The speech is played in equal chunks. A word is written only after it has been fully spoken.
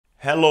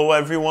Hello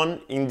everyone,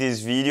 in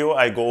this video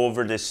I go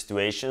over the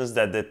situations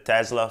that the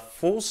Tesla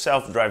full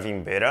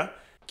self-driving beta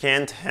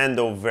can't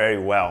handle very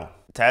well.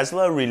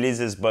 Tesla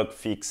releases bug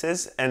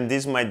fixes and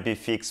this might be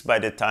fixed by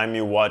the time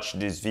you watch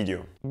this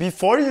video.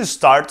 Before you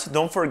start,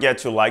 don't forget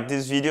to like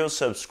this video,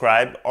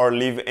 subscribe or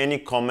leave any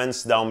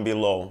comments down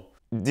below.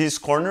 These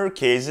corner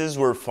cases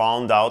were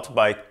found out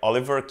by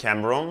Oliver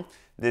Cameron,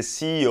 the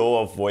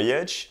CEO of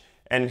Voyage,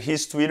 and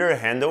his Twitter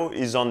handle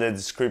is on the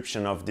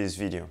description of this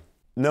video.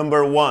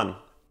 Number 1.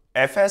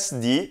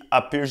 FSD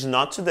appears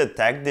not to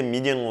detect the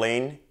median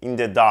lane in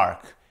the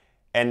dark,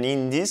 and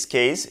in this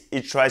case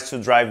it tries to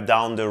drive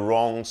down the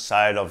wrong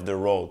side of the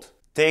road.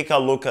 Take a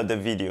look at the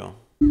video.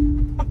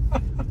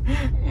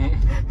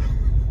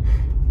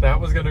 That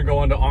was gonna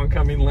go into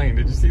oncoming lane,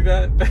 did you see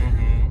that?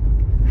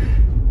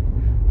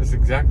 That's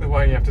exactly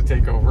why you have to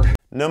take over.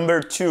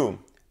 Number 2.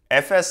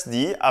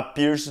 FSD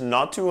appears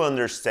not to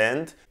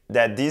understand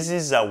that this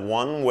is a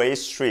one-way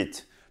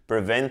street,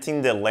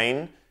 preventing the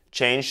lane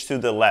change to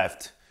the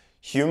left.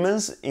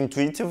 Humans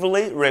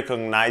intuitively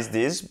recognize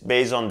this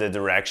based on the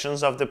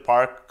directions of the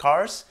parked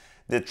cars,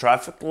 the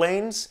traffic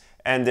lanes,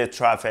 and the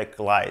traffic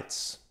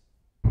lights.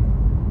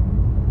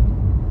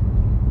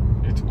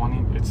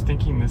 It's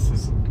thinking this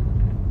is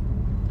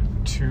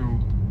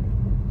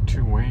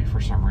two-way for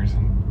some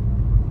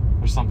reason.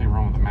 There's something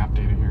wrong with the map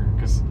data here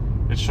because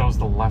it shows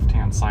the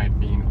left-hand side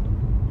being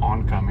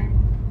oncoming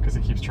because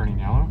it keeps turning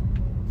yellow.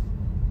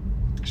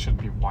 It should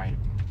be white.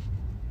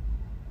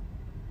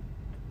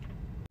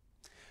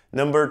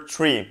 Number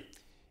 3.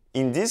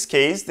 In this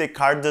case, the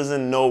car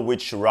doesn't know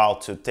which route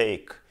to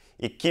take.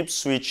 It keeps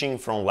switching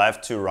from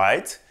left to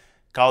right,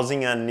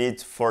 causing a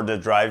need for the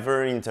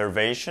driver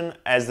intervention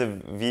as the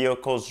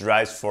vehicle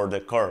drives for the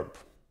curb.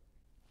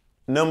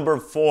 Number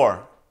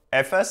 4.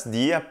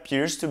 FSD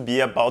appears to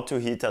be about to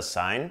hit a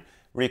sign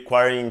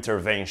requiring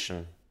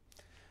intervention.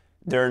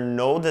 There are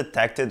no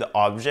detected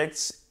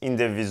objects in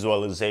the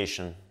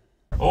visualization.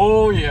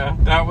 Oh yeah,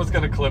 that was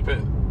gonna clip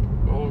it.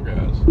 Oh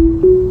gosh.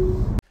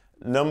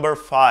 Number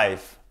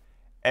 5.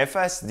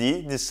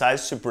 FSD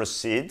decides to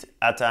proceed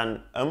at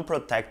an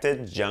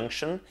unprotected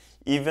junction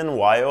even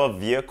while a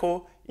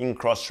vehicle in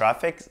cross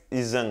traffic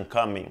is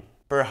oncoming.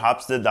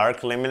 Perhaps the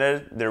dark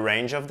limited the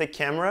range of the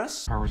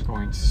cameras? The car was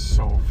going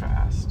so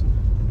fast.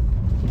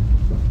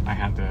 I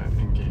had to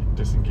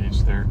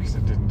disengage there because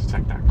it didn't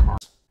detect that car.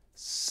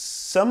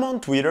 Some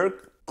on Twitter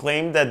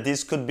claimed that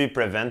this could be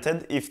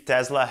prevented if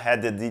Tesla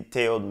had the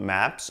detailed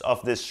maps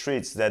of the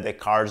streets that the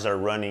cars are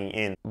running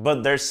in.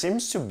 But there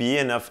seems to be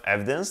enough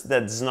evidence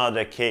that's not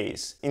the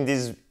case. In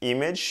this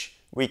image,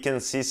 we can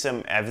see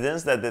some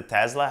evidence that the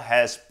Tesla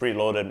has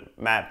preloaded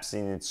maps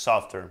in its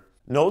software.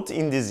 Note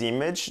in this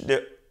image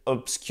the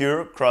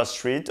obscure cross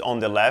street on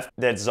the left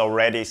that's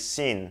already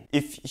seen.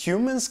 If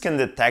humans can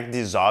detect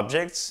these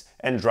objects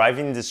and drive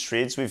in the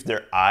streets with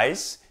their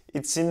eyes,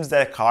 it seems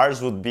that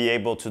cars would be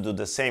able to do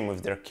the same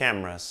with their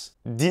cameras.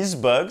 These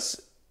bugs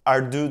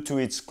are due to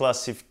its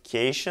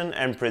classification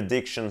and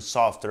prediction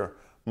software,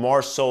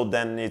 more so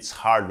than its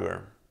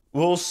hardware.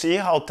 We'll see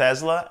how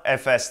Tesla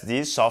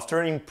FSD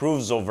software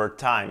improves over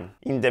time.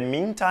 In the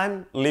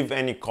meantime, leave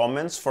any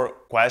comments for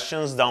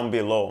questions down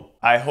below.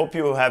 I hope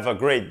you have a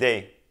great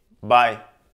day. Bye!